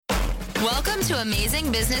Welcome to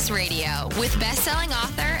Amazing Business Radio with best-selling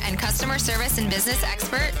author and customer service and business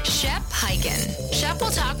expert, Shep Hyken. Shep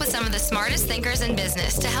will talk with some of the smartest thinkers in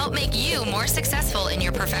business to help make you more successful in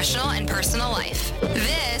your professional and personal life.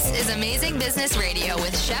 This is Amazing Business Radio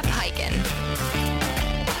with Shep Hyken.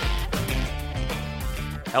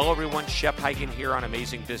 Hello, everyone. Shep Hyken here on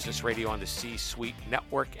Amazing Business Radio on the C-Suite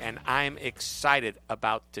Network, and I'm excited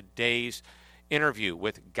about today's interview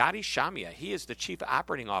with Gadi Shamia. He is the Chief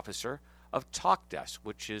Operating Officer of Talkdesk,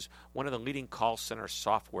 which is one of the leading call center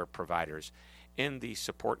software providers in the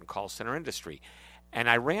support and call center industry. And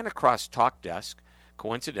I ran across Talkdesk,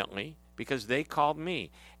 coincidentally, because they called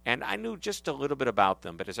me. And I knew just a little bit about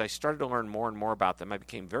them, but as I started to learn more and more about them, I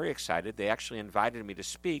became very excited. They actually invited me to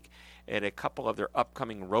speak at a couple of their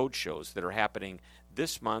upcoming road shows that are happening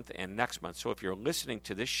this month and next month. So if you're listening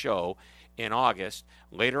to this show in August,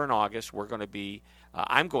 later in August,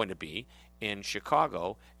 I'm going to be in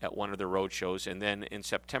Chicago at one of the road shows, and then in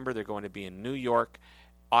September they're going to be in New York,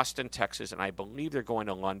 Austin, Texas, and I believe they're going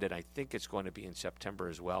to London. I think it's going to be in September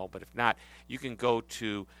as well, but if not, you can go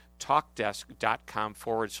to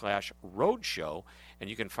talkdesk.com/roadshow, and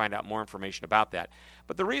you can find out more information about that.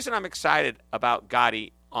 But the reason I'm excited about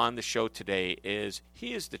Gadi on the show today is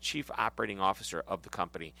he is the Chief Operating Officer of the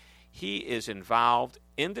company. He is involved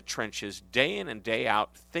in the trenches day in and day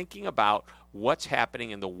out thinking about what's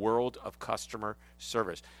happening in the world of customer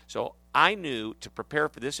service. So I knew to prepare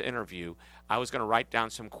for this interview, I was going to write down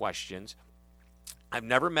some questions. I've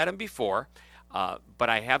never met him before, but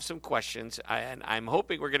I have some questions, and I'm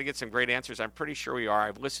hoping we're going to get some great answers. I'm pretty sure we are.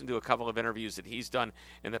 I've listened to a couple of interviews that he's done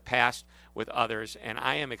in the past with others, and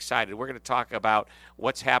I am excited. We're going to talk about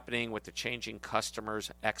what's happening with the changing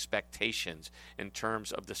customers' expectations in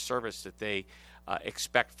terms of the service that they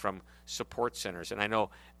expect from support centers. And I know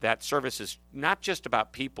that service is not just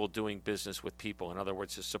about people doing business with people. In other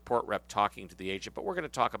words, the support rep talking to the agent, but we're going to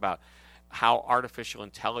talk about how artificial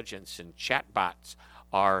intelligence and chatbots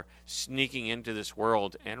are sneaking into this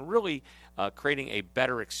world and really creating a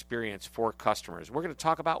better experience for customers. We're going to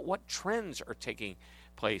talk about what trends are taking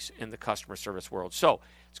place in the customer service world. So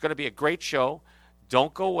it's going to be a great show.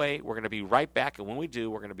 Don't go away. We're going to be right back, and when we do,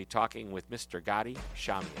 we're going to be talking with Mr. Gadi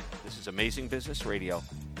Shamia. This is Amazing Business Radio.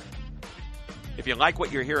 If you like what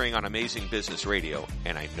you're hearing on Amazing Business Radio,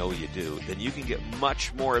 and I know you do, then you can get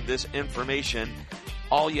much more of this information.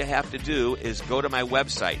 All you have to do is go to my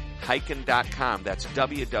website, hyken.com. That's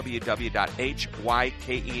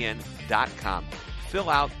www.hyken.com. Fill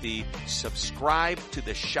out the subscribe to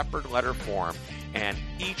the Shepherd Letter form, and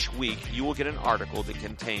each week you will get an article that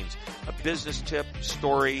contains a business tip,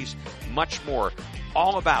 stories, much more,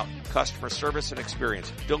 all about customer service and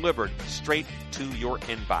experience delivered straight to your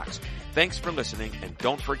inbox. Thanks for listening, and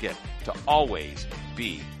don't forget to always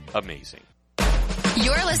be amazing.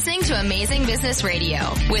 You're listening to Amazing Business Radio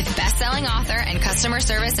with best-selling author and customer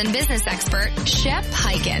service and business expert, Shep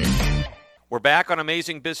Hyken. We're back on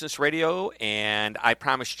Amazing Business Radio, and I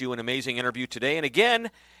promised you an amazing interview today. And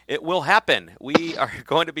again, it will happen. We are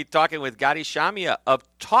going to be talking with Gadi Shamia of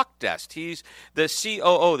Talkdesk. He's the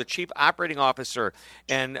COO, the Chief Operating Officer,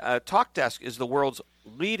 and Talkdesk is the world's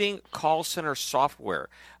leading call center software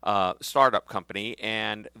startup company,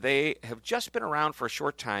 and they have just been around for a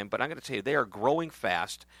short time, but I'm going to tell you, they are growing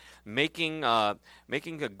fast, making a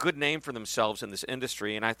good name for themselves in this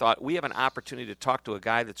industry, and I thought we have an opportunity to talk to a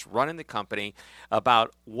guy that's running the company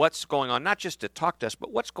about what's going on, not just at Talkdesk,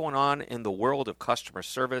 but what's going on in the world of customer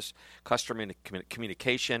service, customer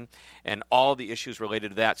communication, and all the issues related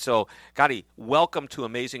to that. So, Gadi, welcome to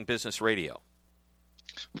Amazing Business Radio.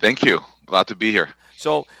 Thank you. Glad to be here.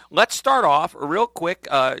 So let's start off real quick,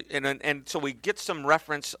 and so we get some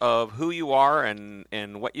reference of who you are and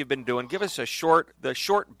what you've been doing. Give us the short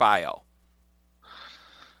bio.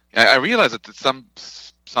 I realize that at some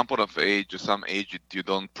point of age or some age you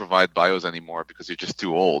don't provide bios anymore because you're just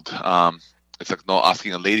too old. It's like no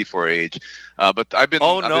asking a lady for her age. But I've been.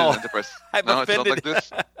 I've been no, in enterprise. I'm no, offended.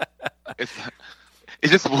 It's not like this.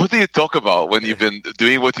 It's just what do you talk about when you've been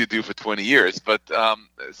doing what you do for 20 years? But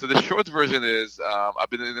so the short version is I've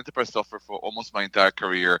been in enterprise software for almost my entire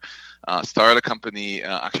career. Started a company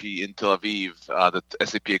actually in Tel Aviv that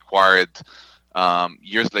SAP acquired.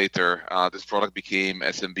 Years later, this product became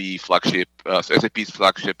SMB flagship, so SAP's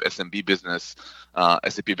flagship SMB business,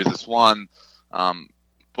 SAP Business One.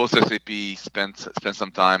 Post SAP spent some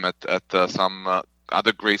time at some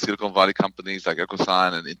other great Silicon Valley companies like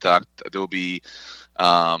EchoSign and Intact, Adobe,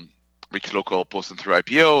 reached local post and through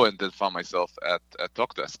IPO, and then found myself at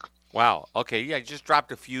Talkdesk. Wow. Okay. Yeah, you just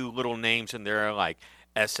dropped a few little names in there like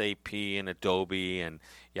SAP and Adobe, and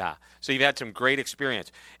yeah. So you've had some great experience.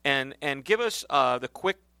 And give us the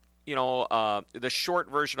quick, the short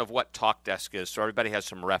version of what TalkDesk is, so everybody has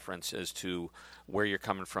some reference as to where you're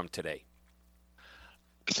coming from today.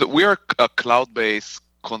 So we are a cloud-based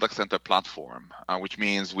contact center platform, which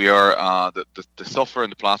means we are the software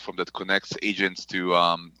and the platform that connects agents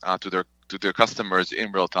to their customers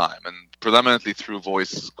in real time, and predominantly through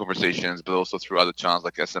voice conversations, but also through other channels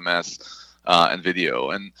like SMS and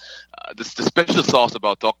video. And the special sauce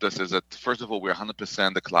about TalkDesk is that, first of all, we're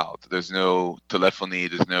 100% the cloud. There's no telephony,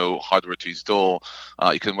 there's no hardware to install.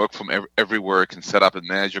 You can work from everywhere. You can set up and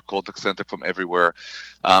manage your contact center from everywhere.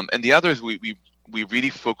 And the other is we really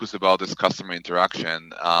focus about this customer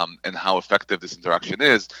interaction and how effective this interaction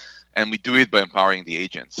is. And we do it by empowering the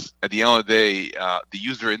agents. At the end of the day, the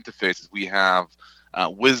user interface we have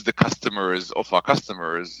with the customers of our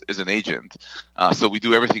customers is an agent. So we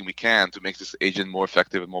do everything we can to make this agent more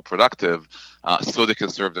effective and more productive so they can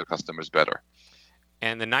serve their customers better.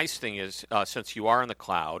 And the nice thing is, since you are in the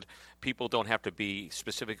cloud, people don't have to be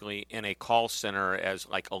specifically in a call center as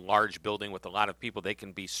like a large building with a lot of people. They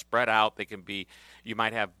can be spread out. You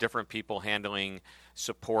might have different people handling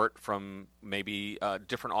support from maybe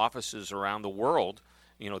different offices around the world,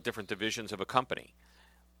 different divisions of a company.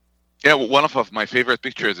 Yeah, one of my favorite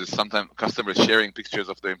pictures is sometimes customers sharing pictures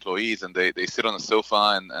of their employees, and they sit on a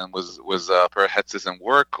sofa and was pair of headsets and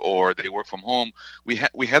work, or they work from home.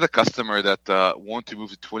 We had a customer that wanted to move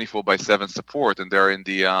to 24/7 support, and they're in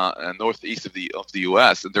the northeast of the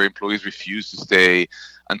U.S., and their employees refused to stay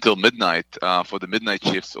until midnight for the midnight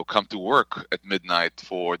shifts, or come to work at midnight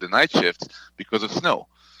for the night shifts because of snow.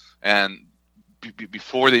 And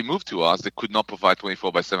before they moved to us, they could not provide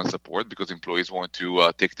 24/7 support because employees wanted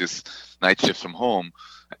to take this night shift from home.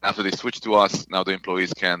 After they switched to us, now the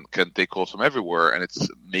employees can take calls from everywhere, and it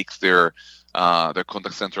makes their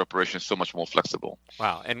contact center operation so much more flexible.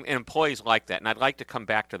 Wow, and employees like that. And I'd like to come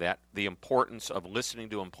back to that, the importance of listening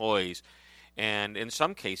to employees, and in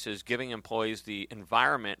some cases, giving employees the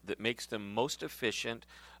environment that makes them most efficient,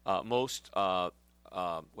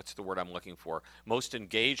 what's the word I'm looking for? Most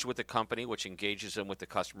engaged with the company, which engages them with the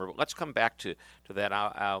customer. But let's come back to that.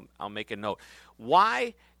 I'll make a note.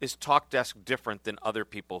 Why is TalkDesk different than other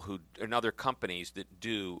people and other companies that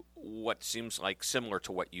do what seems like similar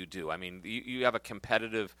to what you do? I mean, you have a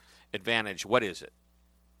competitive advantage. What is it?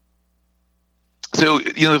 So,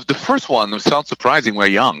 the first one sounds surprising. We're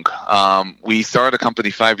young. We started a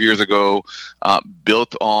company 5 years ago,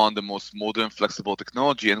 built on the most modern, flexible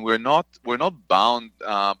technology, and we're not bound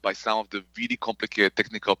by some of the really complicated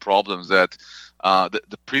technical problems that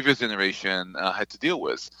the previous generation had to deal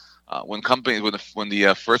with. When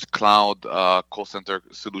the first cloud call center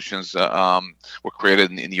solutions were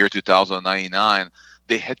created in the year 2099,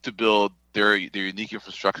 they had to build their unique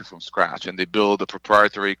infrastructure from scratch, and they build a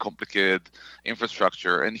proprietary, complicated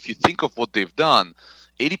infrastructure. And if you think of what they've done,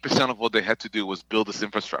 80% of what they had to do was build this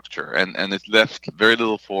infrastructure, and it left very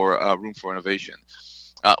little for room for innovation.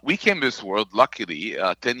 We came to this world, luckily,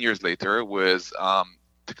 10 years later, with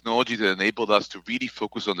technology that enabled us to really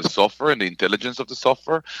focus on the software and the intelligence of the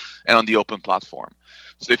software, and on the open platform.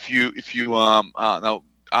 So if you now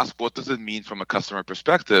ask what does it mean from a customer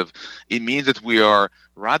perspective, it means that we are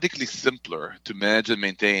radically simpler to manage and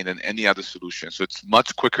maintain than any other solution. So it's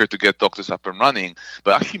much quicker to get TalkDesk up and running,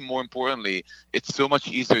 but actually more importantly, it's so much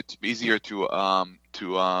easier to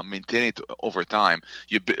maintain it over time.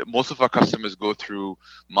 Most of our customers go through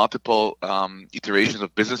multiple iterations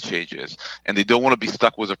of business changes, and they don't want to be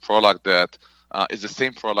stuck with a product that is the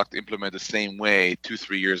same product implemented the same way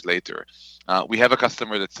 2-3 years later. We have a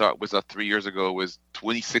customer that started with us 3 years ago with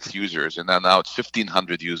 26 users, and now it's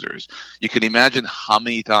 1,500 users. You can imagine how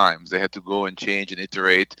many times they had to go and change and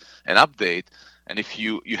iterate and update. And if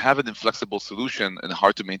you have an inflexible solution and a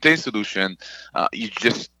hard to maintain solution, you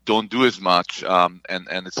just don't do as much, and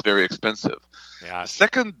it's very expensive. Yeah.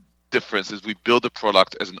 Second difference is we build the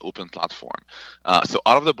product as an open platform. So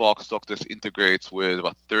out of the box, TalkDesk integrates with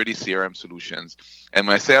about 30 CRM solutions. And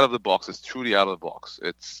when I say out of the box, it's truly out of the box.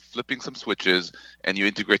 It's flipping some switches, and you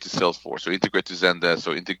integrate to Salesforce, or integrate to Zendesk,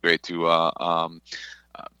 or integrate to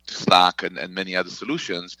Slack and many other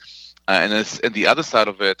solutions. And the other side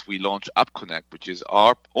of it, we launch AppConnect, which is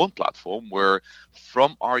our own platform where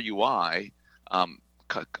from our UI,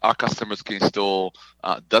 our customers can install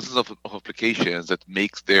dozens of applications that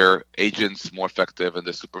makes their agents more effective and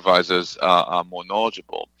the supervisors more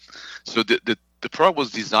knowledgeable. So the product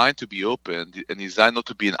was designed to be open and designed not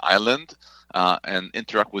to be an island and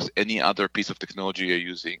interact with any other piece of technology you're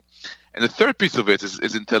using. And the third piece of it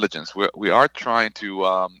is intelligence. We are trying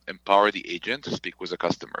to empower the agent to speak with the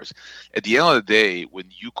customers. At the end of the day, when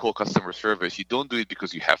you call customer service, you don't do it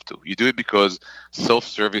because you have to. You do it because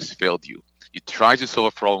self-service failed you. You try to solve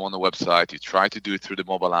a problem on the website, you try to do it through the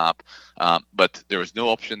mobile app, but there is no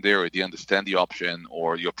option there, or you didn't understand the option,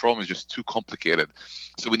 or your problem is just too complicated.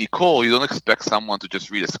 So when you call, you don't expect someone to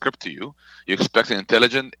just read a script to you. You expect an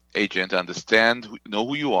intelligent agent to understand, know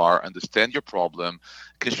who you are, understand your problem,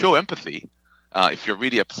 can show empathy if you're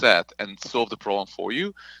really upset, and solve the problem for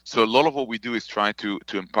you. So a lot of what we do is trying to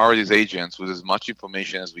empower these agents with as much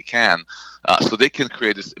information as we can, so they can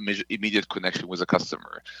create this immediate connection with the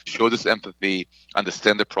customer, show this empathy,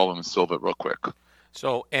 understand the problem, and solve it real quick.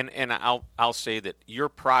 So, and I'll say that your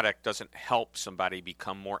product doesn't help somebody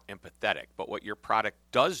become more empathetic, but what your product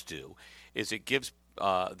does do is it gives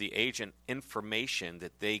the agent information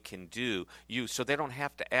that they can use, so they don't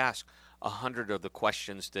have to ask 100 of the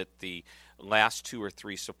questions that the last 2 or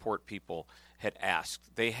 3 support people had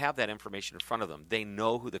asked. They have that information in front of them. They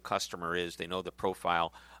know who the customer is. They know the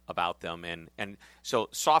profile about them. And so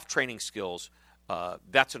soft training skills,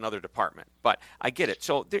 that's another department. But I get it.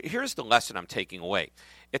 So here's the lesson I'm taking away.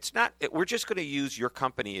 It's not, we're just going to use your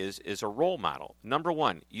company as a role model. Number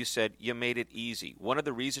one, you said you made it easy. One of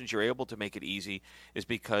the reasons you're able to make it easy is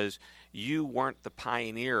because you weren't the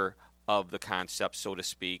pioneer of the concept, so to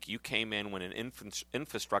speak. You came in when an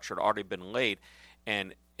infrastructure had already been laid,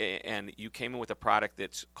 and you came in with a product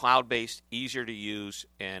that's cloud-based, easier to use,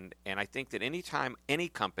 and I think that anytime any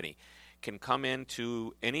company can come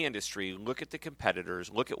into any industry, look at the competitors,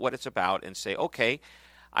 look at what it's about, and say, okay,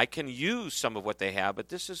 I can use some of what they have, but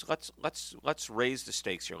this is let's raise the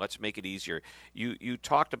stakes here. Let's make it easier. You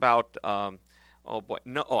talked about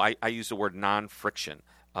I use the word non-friction.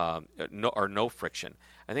 No friction.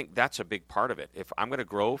 I think that's a big part of it. If I'm going to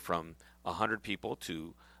grow from 100 people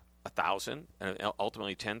to 1,000 and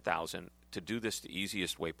ultimately 10,000, to do this the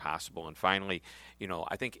easiest way possible. And finally,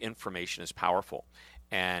 I think information is powerful,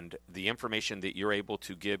 and the information that you're able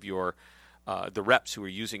to give your the reps who are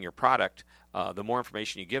using your product, the more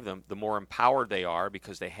information you give them, the more empowered they are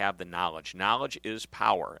because they have the knowledge. Knowledge is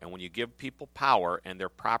power, and when you give people power and they're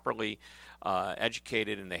properly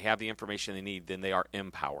educated and they have the information they need, then they are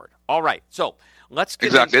empowered. All right, so let's get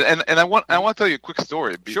exactly. And I want to tell you a quick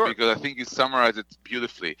story Sure. because I think you summarized it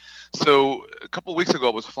beautifully. So a couple of weeks ago,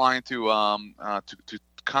 I was flying to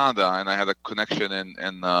Canada, and I had a connection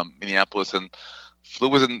in Minneapolis, and Flew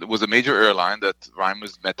was a major airline that rhymed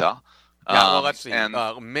with Meta. Well, let's see.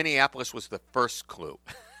 Minneapolis was the first clue.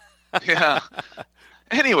 Yeah.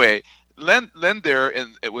 Anyway, land there,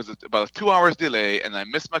 and it was about a 2 hours delay, and I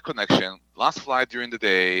missed my connection. Last flight during the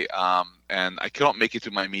day, and I cannot make it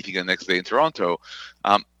to my meeting the next day in Toronto.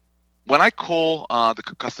 When I call the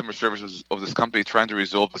customer services of this company trying to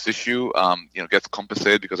resolve this issue, gets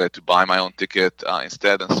compensated because I had to buy my own ticket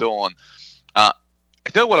instead, and so on. I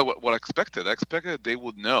tell you what I expected. I expected they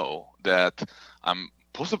would know that I'm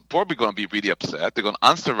probably going to be really upset. They're going to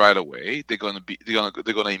answer right away. They're going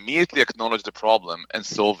to immediately acknowledge the problem and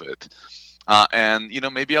solve it. And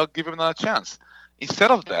maybe I'll give them another chance.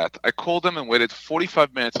 Instead of that, I called them and waited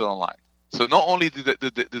 45 minutes on the line. So not only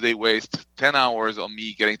did they waste 10 hours on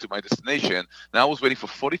me getting to my destination, now I was waiting for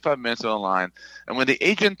 45 minutes on the line. And when the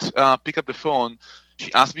agent picked up the phone,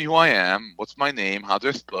 she asked me who I am, what's my name, how do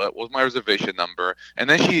I spell it, what's my reservation number, and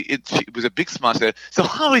then she with a big smile said, "So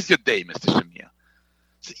how is your day, Mr. Shamia?"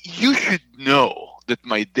 So you should know that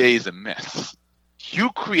my day is a mess. You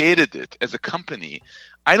created it as a company.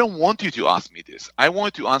 I don't want you to ask me this. I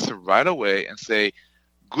want you to answer right away and say,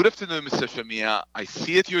 "Good afternoon, Mr. Shamia. I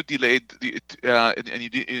see that you're delayed and you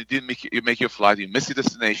didn't make your flight. You missed your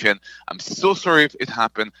destination. I'm so sorry if it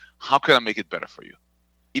happened. How can I make it better for you?"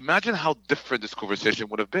 Imagine how different this conversation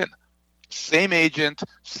would have been. Same agent,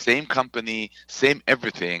 same company, same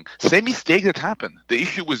everything, same mistake that happened. The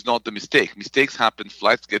issue was not the mistake. Mistakes happen,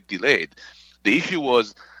 flights get delayed. The issue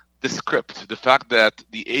was the script, the fact that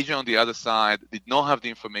the agent on the other side did not have the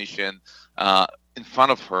information in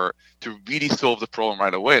front of her to really solve the problem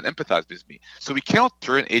right away and empathize with me. So we cannot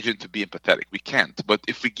turn agent to be empathetic. We can't. But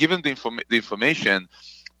if we give them the information,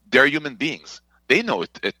 they're human beings. They know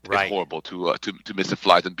it's horrible to miss a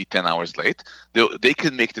flight and be 10 hours late. They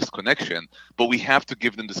can make this connection, but we have to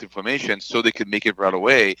give them this information so they can make it right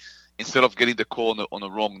away instead of getting the call on a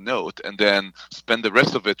wrong note and then spend the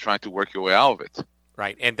rest of it trying to work your way out of it.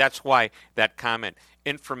 Right, and that's why that comment,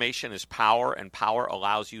 information is power, and power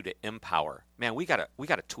allows you to empower. Man, we gotta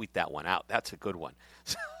tweet that one out. That's a good one.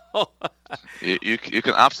 You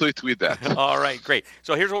can absolutely tweet that. All right, great.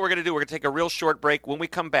 So here's what we're going to do. We're going to take a real short break. When we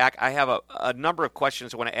come back, I have a number of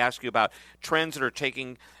questions I want to ask you about trends that are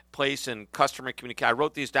taking place in customer communication. I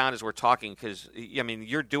wrote these down as we're talking because, I mean,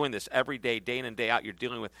 you're doing this every day, day in and day out. You're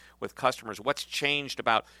dealing with customers. What's changed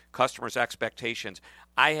about customers' expectations?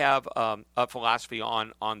 I have a philosophy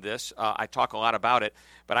on this. I talk a lot about it,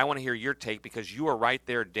 but I want to hear your take because you are right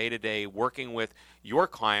there day to day working with your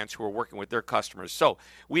clients who are working with their customers. So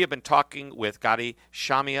we have been talking with Gadi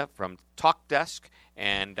Shamia from TalkDesk,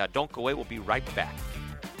 and don't go away. We'll be right back.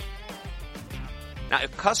 Now,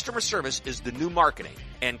 if customer service is the new marketing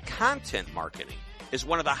and content marketing is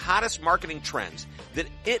one of the hottest marketing trends, then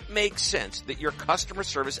it makes sense that your customer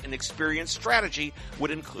service and experience strategy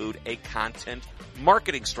would include a content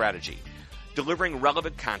marketing strategy. Delivering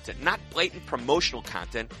relevant content, not blatant promotional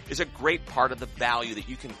content, is a great part of the value that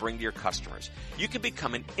you can bring to your customers. You can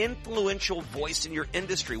become an influential voice in your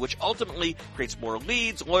industry, which ultimately creates more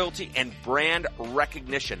leads, loyalty, and brand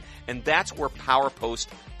recognition. And that's where PowerPost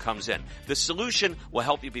comes in. The solution will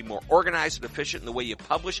help you be more organized and efficient in the way you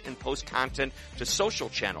publish and post content to social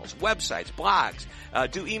channels, websites, blogs,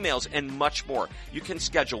 do emails, and much more. You can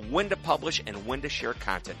schedule when to publish and when to share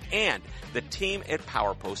content. And the team at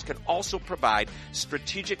PowerPost can also provide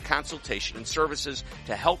strategic consultation and services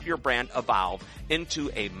to help your brand evolve into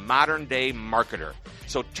a modern-day marketer.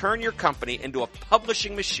 So turn your company into a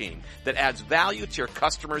publishing machine that adds value to your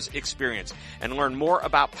customers' experience. And learn more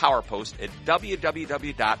about PowerPost at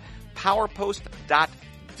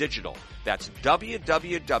www.powerpost.digital. That's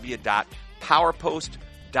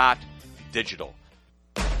www.powerpost.digital.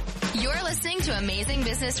 You're listening to Amazing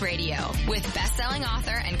Business Radio with best-selling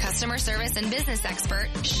author and customer service and business expert,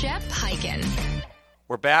 Shep Hyken.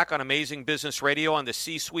 We're back on Amazing Business Radio on the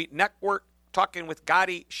C-Suite Network, talking with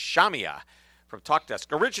Gadi Shamia from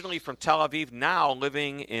TalkDesk, originally from Tel Aviv, now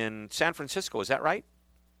living in San Francisco. Is that right?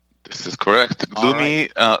 This is correct. Gloomy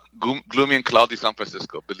and cloudy San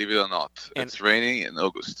Francisco, believe it or not. It's raining in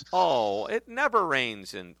August. Oh, it never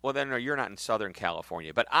rains no, you're not in Southern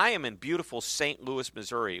California, but I am in beautiful St. Louis,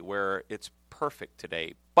 Missouri, where it's perfect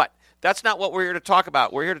today. But that's not what we're here to talk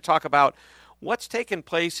about. We're here to talk about what's taking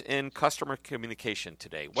place in customer communication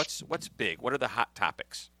today. What's big? What are the hot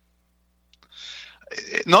topics?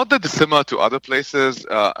 Not that dissimilar to other places.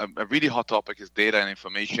 A really hot topic is data and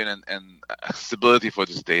information and accessibility for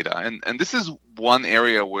this data. And this is one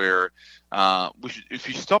area where if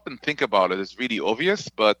you stop and think about it, it's really obvious,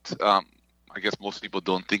 but I guess most people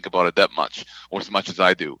don't think about it that much, or as much as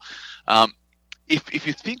I do. If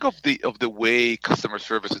you think of the way customer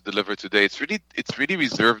service is delivered today, it's really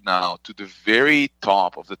reserved now to the very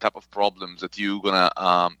top of the type of problems that you're gonna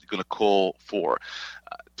call for.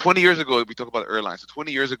 20 years ago, we talk about airlines. So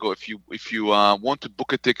 20 years ago, if you want to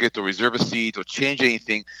book a ticket or reserve a seat or change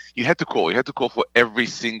anything, you had to call. You had to call for every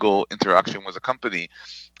single interaction with a company,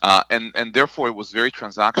 and therefore it was very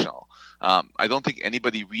transactional. I don't think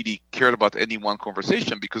anybody really cared about any one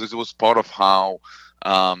conversation because it was part of how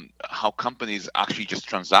companies actually just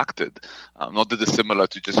transacted, not that dissimilar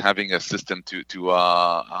to just having a system to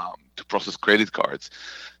process credit cards.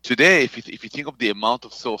 Today, if you think of the amount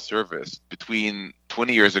of self-service between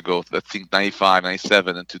 20 years ago, let's think 95,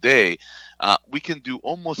 97, and today, we can do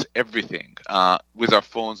almost everything with our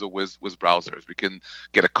phones or with browsers. We can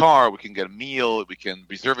get a car, we can get a meal, we can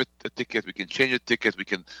reserve a ticket, we can change a ticket, we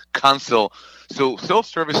can cancel. So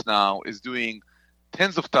self-service now is doing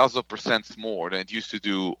tens of thousands of percent more than it used to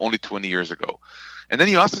do only 20 years ago. And then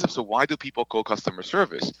you ask yourself, so why do people call customer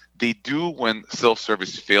service? They do when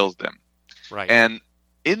self-service fails them. Right. And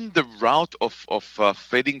in the route of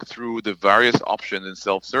fading through the various options in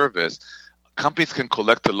self-service, companies can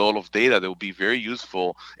collect a lot of data that will be very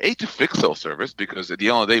useful, to fix self-service, because at the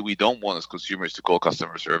end of the day, we don't want as consumers to call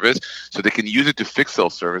customer service. So they can use it to fix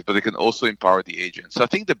self-service, but they can also empower the agent. So I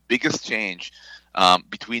think the biggest change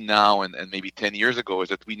between now and maybe 10 years ago is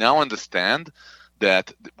that we now understand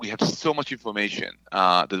that we have so much information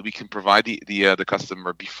that we can provide the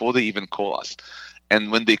customer before they even call us. And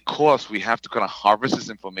when they call us, we have to kind of harvest this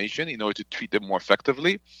information in order to treat them more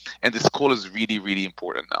effectively. And this call is really, really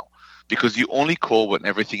important now, because you only call when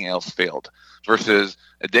everything else failed, versus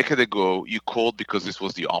a decade ago, you called because this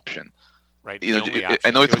was the option. Right. You know,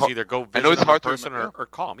 I know it's hard. Either go visit a person or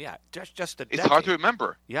call them. Yeah, just a decade. It's hard to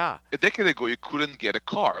remember. Yeah. A decade ago, you couldn't get a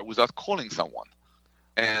car without calling someone.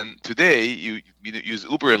 And today, you use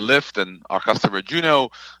Uber and Lyft and our customer Juno,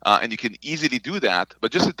 and you can easily do that.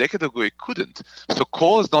 But just a decade ago, you couldn't. So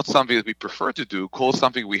call is not something that we prefer to do. Call is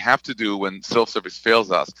something we have to do when self-service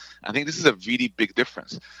fails us. I think this is a really big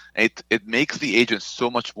difference. It makes the agent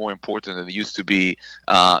so much more important than it used to be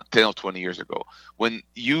 10 or 20 years ago. When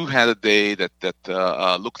you had a day that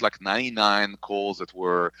looked like 99 calls that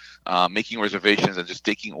were making reservations and just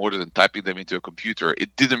taking orders and typing them into a computer,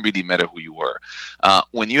 it didn't really matter who you were.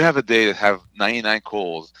 When you have a day that have 99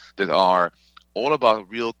 calls that are all about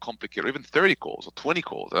real complicated, or even 30 calls or 20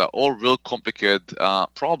 calls that are all real complicated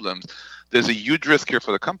problems, there's a huge risk here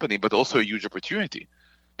for the company, but also a huge opportunity,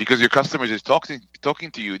 because your customer is talking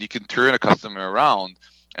to you, and you can turn a customer around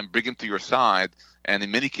and bring him to your side, and in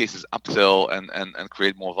many cases upsell and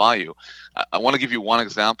create more value. I want to give you one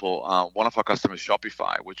example. One of our customers,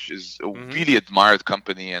 Shopify, which is a really admired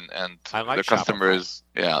company, and I like their customers,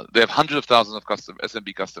 they have hundreds of thousands of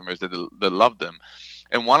SMB customers that love them.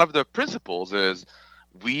 And one of their principles is,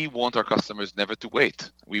 we want our customers never to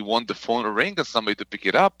wait. We want the phone to ring and somebody to pick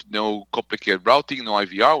it up. No complicated routing, no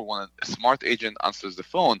IVR. We want a smart agent answers the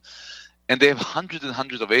phone. And they have hundreds and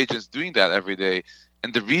hundreds of agents doing that every day.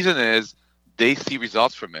 And the reason is, they see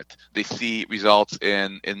results from it. They see results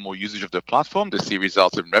in more usage of their platform. They see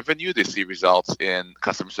results in revenue. They see results in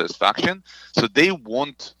customer satisfaction. So they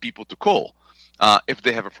want people to call if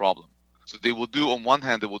they have a problem. So they will do, on one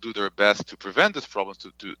hand, they will do their best to prevent this problem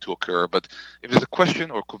to occur. But if there's a question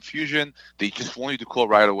or confusion, they just want you to call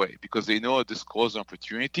right away, because they know this calls an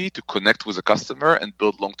opportunity to connect with a customer and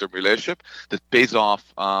build long-term relationship that pays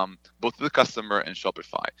off both the customer and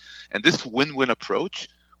Shopify. And this win-win approach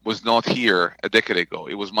was not here a decade ago.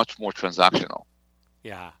 It was much more transactional.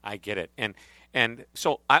 Yeah, I get it. And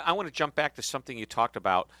so I want to jump back to something you talked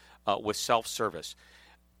about with self-service.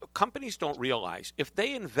 Companies don't realize if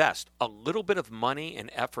they invest a little bit of money and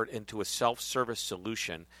effort into a self-service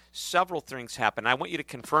solution, several things happen. I want you to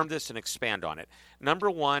confirm this and expand on it. Number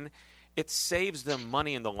one, it saves them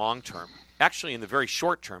money in the long term, actually in the very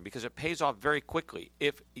short term, because it pays off very quickly.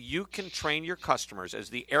 If you can train your customers, as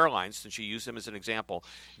the airlines, since you use them as an example,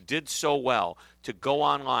 did so well, to go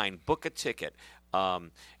online, book a ticket.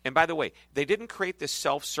 And by the way, they didn't create this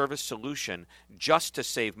self-service solution just to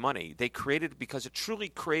save money. They created it because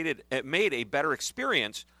it made a better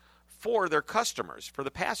experience for their customers, for the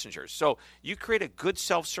passengers. So you create a good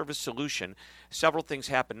self-service solution, several things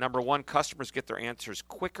happen. Number one, customers get their answers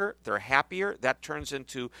quicker. They're happier. That turns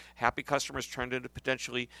into happy customers, turned into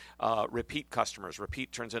potentially repeat customers.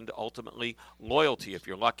 Repeat turns into ultimately loyalty if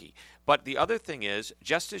you're lucky. But the other thing is,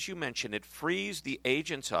 just as you mentioned, it frees the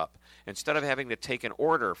agents up. Instead of having to take an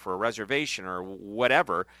order for a reservation or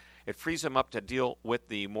whatever, it frees them up to deal with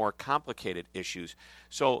the more complicated issues.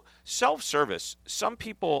 So self-service, some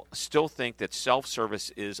people still think that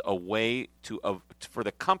self-service is a way for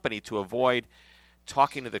the company to avoid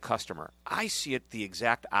talking to the customer. I see it the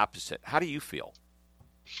exact opposite. How do you feel?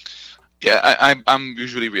 Yeah, I'm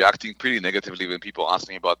usually reacting pretty negatively when people ask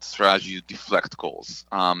me about strategy to deflect calls.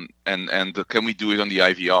 And can we do it on the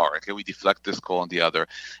IVR? Can we deflect this call on the other?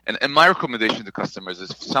 And my recommendation to customers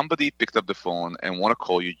is, if somebody picked up the phone and want to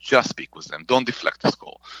call you, just speak with them. Don't deflect this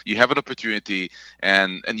call. You have an opportunity,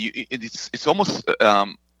 and it's almost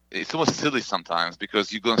silly sometimes,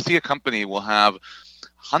 because you're going to see a company will have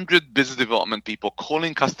 100 business development people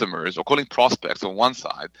calling customers or calling prospects on one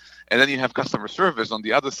side, and then you have customer service on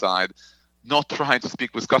the other side not trying to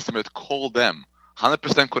speak with customers, call them.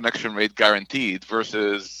 100% connection rate guaranteed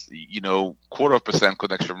versus, 0.25%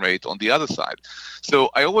 connection rate on the other side. So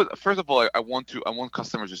I want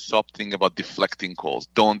customers to stop thinking about deflecting calls.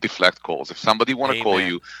 Don't deflect calls. If somebody want to call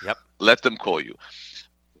you, let them call you.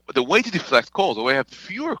 The way to deflect calls, the way to have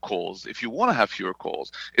fewer calls, if you want to have fewer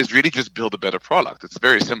calls, is really just build a better product. It's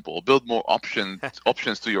very simple. Build more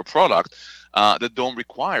options to your product that don't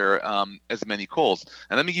require as many calls.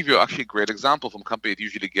 And let me give you actually a great example from a company that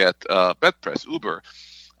usually get bad press, Uber.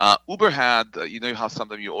 Uber had, how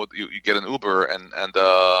sometimes you get an Uber and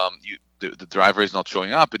the driver is not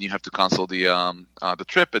showing up, and you have to cancel the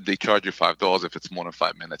trip, and they charge you $5 if it's more than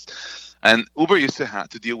 5 minutes. And Uber used to have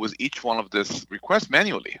to deal with each one of this requests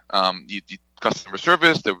manually. You customer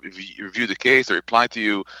service, they review the case, they reply to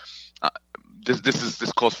you.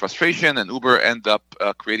 This caused frustration, and Uber end up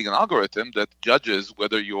creating an algorithm that judges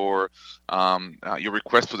whether your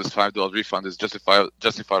request for this $5 refund is justified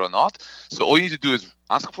or not. So all you need to do is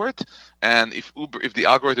ask for it, and if the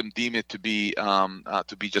algorithm deem it to be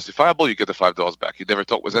justifiable, you get the $5 back. You never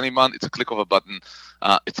talk with anyone. It's a click of a button.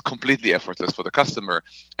 It's completely effortless for the customer,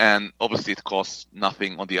 and obviously it costs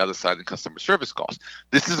nothing on the other side in customer service costs.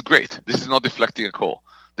 This is great. This is not deflecting a call.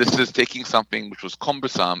 This is taking something which was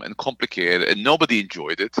cumbersome and complicated, and nobody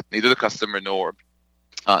enjoyed it, neither the customer nor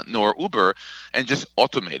Uber, and just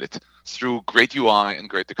automate it through great UI and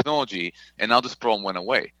great technology, and now this problem went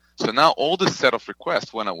away. So now all this set of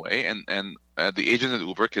requests went away, and the agent at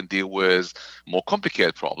Uber can deal with more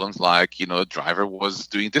complicated problems like, a driver was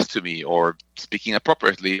doing this to me, or speaking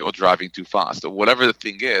appropriately, or driving too fast, or whatever the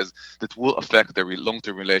thing is that will affect their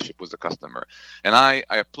long-term relationship with the customer. And I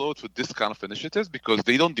applaud for this kind of initiatives, because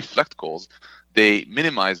they don't deflect calls. they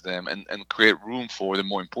minimize them and create room for the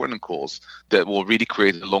more important calls that will really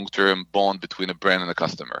create a long-term bond between a brand and a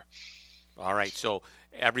customer. All right, so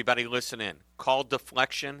everybody listen in. Call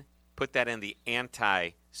deflection, put that in the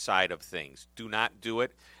anti side of things. Do not do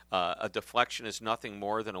it. A deflection is nothing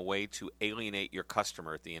more than a way to alienate your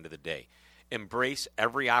customer at the end of the day. Embrace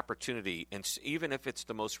every opportunity, and even if it's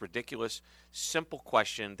the most ridiculous, simple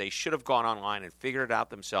question, they should have gone online and figured it out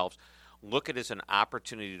themselves. Look at it as an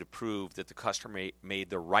opportunity to prove that the customer made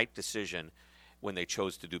the right decision when they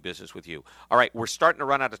chose to do business with you. All right, we're starting to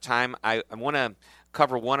run out of time. I want to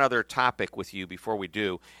cover one other topic with you before we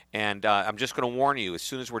do, and I'm just going to warn you, as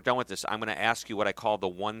soon as we're done with this, I'm going to ask you what I call the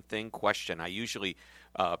one thing question. I usually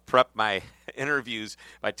prep my interviews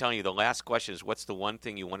by telling you the last question is, what's the one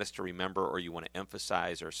thing you want us to remember or you want to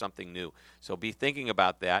emphasize or something new? So be thinking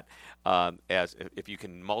about that as if you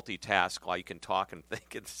can multitask while you can talk and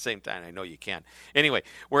think at the same time. I know you can. Anyway,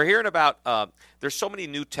 we're hearing about there's so many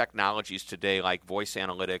new technologies today like voice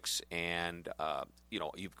analytics and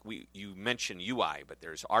you mentioned UI, but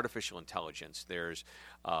there's artificial intelligence. There's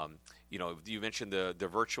you mentioned the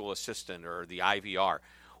virtual assistant or the IVR.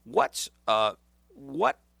 What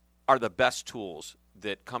are the best tools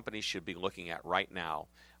that companies should be looking at right now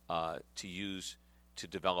to use to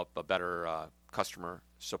develop a better customer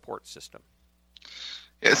support system?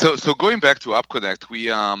 Yeah, so going back to AppConnect,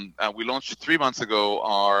 we launched 3 months ago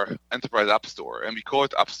our enterprise app store, and we call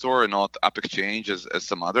it App Store and not App Exchange as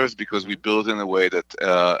some others, because we build in a way that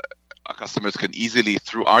our customers can easily,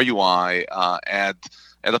 through our UI, add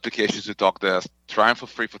applications to TalkDesk, try them for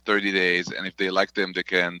free for 30 days, and if they like them, they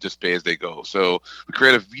can just pay as they go. So we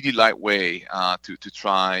create a really light way to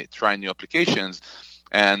try new applications,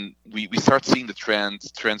 and we start seeing the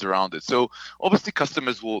trends around it. So obviously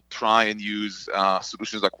customers will try and use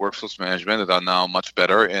solutions like workforce management that are now much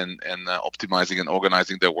better in optimizing and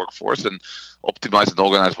organizing their workforce. And optimized and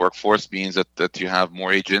organized workforce means that you have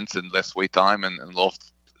more agents and less wait time and a lot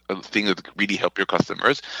of things that really help your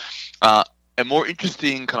customers. A more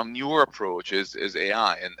interesting kind of newer approach is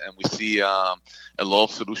AI, and we see a lot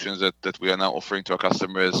of solutions that we are now offering to our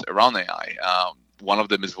customers around AI. One of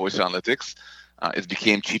them is voice analytics. It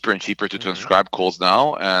became cheaper and cheaper to transcribe calls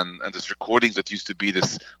now, and there's recordings that used to be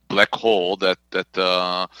this black hole that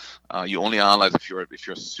you only analyze if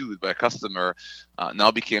you're sued by a customer. Now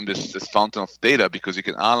became this fountain of data, because you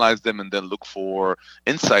can analyze them and then look for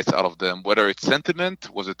insights out of them, whether it's sentiment,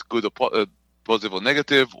 was it good or positive or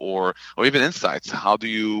negative, or even insights. How do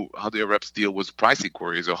your reps deal with price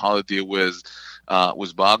inquiries, or how to deal with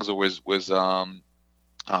bugs, or with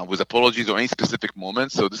apologies, or any specific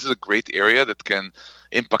moments? So this is a great area that can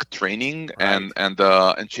impact training and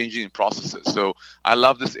changing processes. So I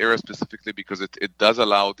love this area specifically because it does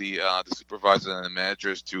allow the supervisors and the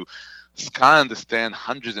managers to kind of understand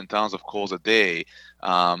hundreds and thousands of calls a day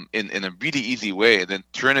in a really easy way, and then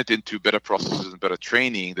turn it into better processes and better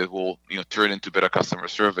training that will turn into better customer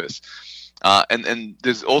service. And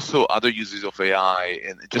there's also other uses of AI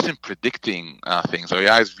in predicting things. So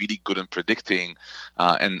AI is really good in predicting,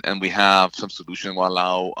 and we have some solution will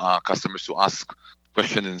allow customers to ask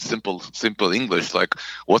questions in simple English, like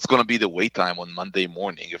what's going to be the wait time on Monday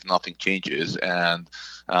morning if nothing changes, and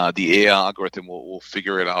the AI algorithm will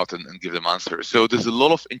figure it out and give them answers. So there's a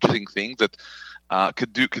lot of interesting things that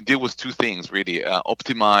could deal with two things really: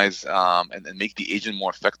 optimize and make the agent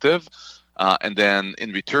more effective. And then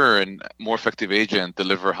in return, more effective agent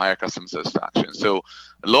deliver higher customer satisfaction. So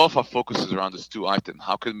a lot of our focus is around these two items.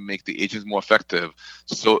 How can we make the agents more effective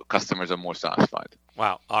so customers are more satisfied?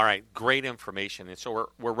 Wow. All right. Great information. And so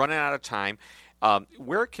we're running out of time.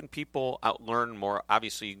 Where can people learn more?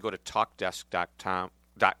 Obviously, you can go to talkdesk.com,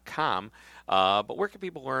 but where can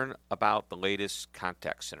people learn about the latest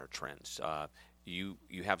contact center trends? You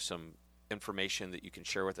have some information that you can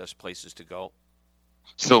share with us, places to go?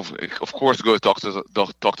 So, of course, go to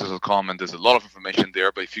talkdesk.com, and there's a lot of information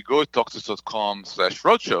there. But if you go to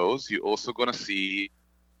talkdesk.com/roadshows, you're also going to see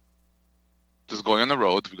just going on the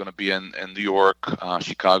road. We're going to be in New York,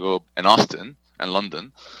 Chicago, and Austin, and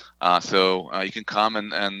London. So you can come and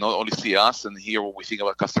not only see us and hear what we think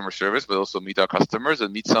about customer service, but also meet our customers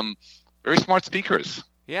and meet some very smart speakers.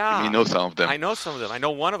 Yeah. You know some of them. I know some of them. I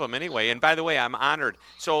know one of them anyway. And by the way, I'm honored.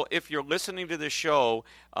 So if you're listening to this show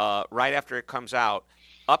right after it comes out,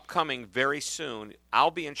 upcoming very soon,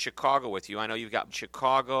 I'll be in Chicago with you. I know you've got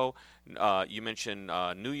Chicago. You mentioned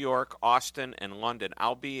New York, Austin, and London.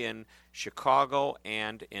 I'll be in Chicago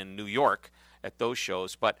and in New York at those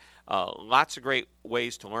shows. But lots of great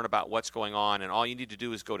ways to learn about what's going on. And all you need to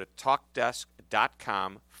do is go to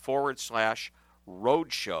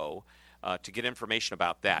talkdesk.com/roadshow to get information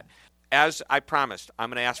about that. as I promised, I'm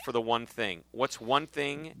going to ask for the one thing. What's one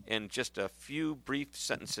thing in just a few brief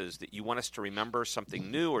sentences that you want us to remember,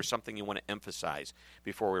 something new or something you want to emphasize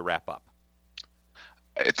before we wrap up?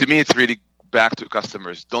 To me, it's really back to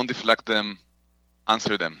customers. Don't deflect them.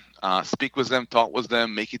 Answer them. Speak with them. Talk with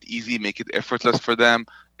them. Make it easy. Make it effortless for them.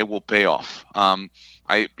 It will pay off.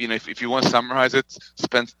 If you want to summarize it,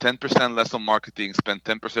 spend 10% less on marketing, spend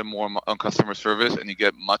 10% more on customer service, and you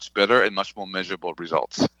get much better and much more measurable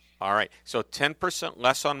results. All right. So 10%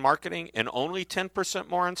 less on marketing and only 10%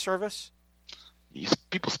 more on service?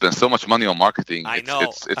 People spend so much money on marketing. I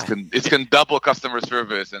know. It can double customer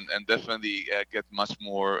service and definitely get much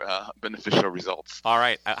more beneficial results. All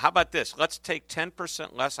right. How about this? Let's take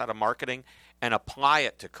 10% less out of marketing and apply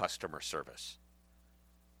it to customer service.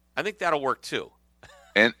 I think that'll work too.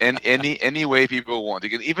 And any way people want, you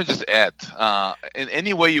can even just add in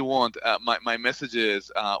any way you want. My message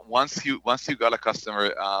is once you got a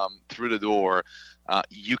customer through the door,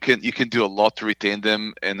 you can do a lot to retain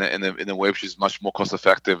them in a way which is much more cost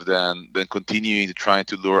effective than continuing to try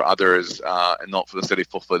to lure others and not necessarily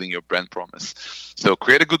fulfilling your brand promise. So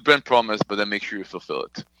create a good brand promise, but then make sure you fulfill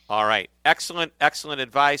it. All right. Excellent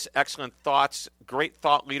advice. Excellent thoughts. Great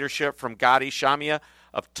thought leadership from Gadi Shamia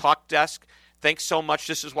of TalkDesk. Thanks so much.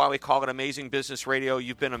 This is why we call it Amazing Business Radio.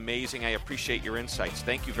 You've been amazing. I appreciate your insights.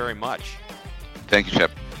 Thank you very much. Thank you,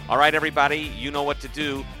 Shep. All right, everybody, you know what to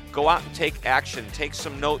do. Go out and take action. Take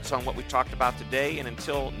some notes on what we talked about today. And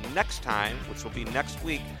until next time, which will be next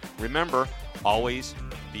week, remember, always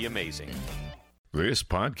be amazing. This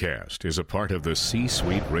podcast is a part of the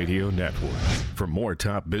C-Suite Radio Network. For more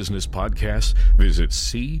top business podcasts, visit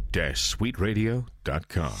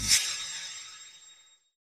c-suiteradio.com.